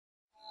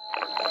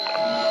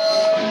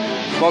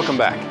Welcome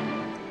back.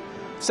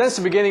 Since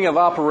the beginning of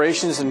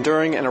operations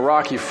enduring an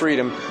Iraqi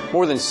freedom,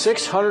 more than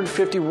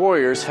 650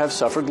 warriors have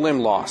suffered limb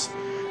loss.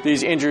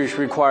 These injuries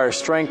require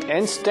strength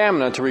and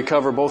stamina to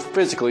recover both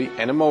physically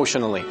and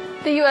emotionally.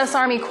 The U.S.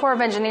 Army Corps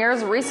of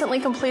Engineers recently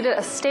completed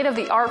a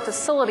state-of-the-art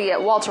facility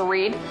at Walter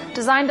Reed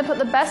designed to put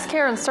the best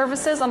care and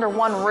services under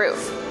one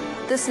roof.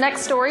 This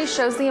next story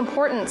shows the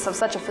importance of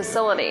such a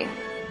facility.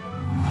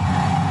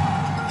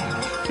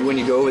 When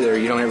you go over there,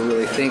 you don't ever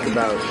really think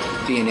about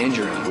being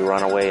injured. We were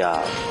on our way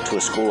to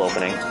a school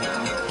opening.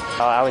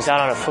 I was out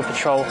on a foot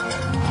patrol.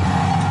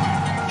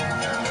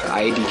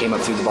 IED came up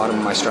through the bottom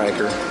of my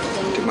striker,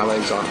 took my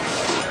legs off.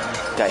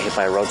 Got hit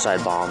by a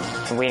roadside bomb.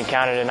 And we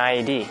encountered an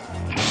IED.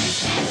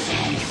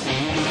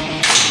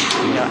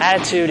 You know,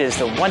 attitude is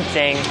the one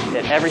thing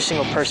that every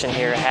single person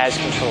here has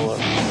control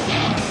over.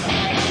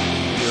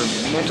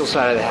 Your mental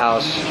side of the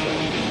house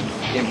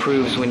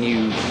improves when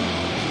you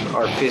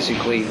are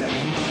physically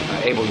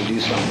able to do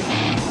something.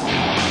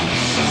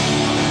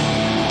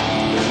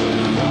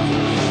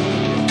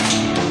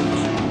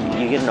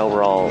 You get an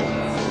overall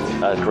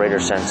greater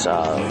sense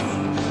of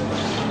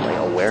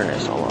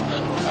awareness almost.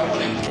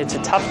 It's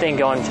a tough thing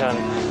going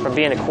from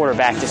being a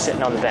quarterback to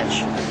sitting on the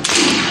bench.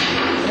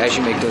 As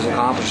you make those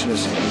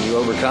accomplishments and you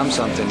overcome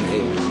something,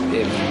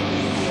 it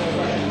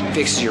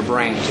fixes your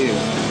brain too.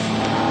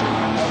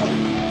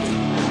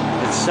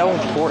 It's so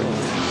important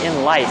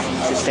in life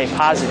to stay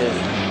positive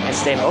and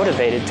stay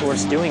motivated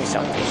towards doing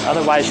something.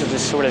 Otherwise, you'll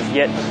just sort of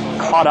get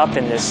caught up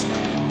in this,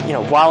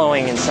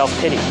 wallowing in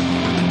self-pity.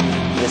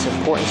 It's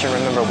important to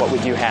remember what we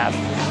do have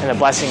and the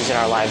blessings in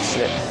our lives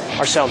that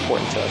are so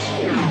important to us.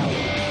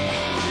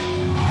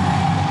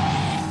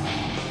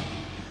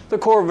 The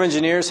Corps of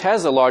Engineers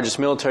has the largest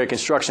military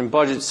construction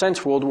budget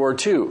since World War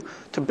II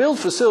to build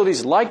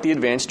facilities like the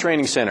Advanced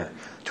Training Center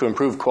to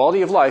improve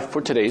quality of life for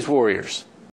today's warriors.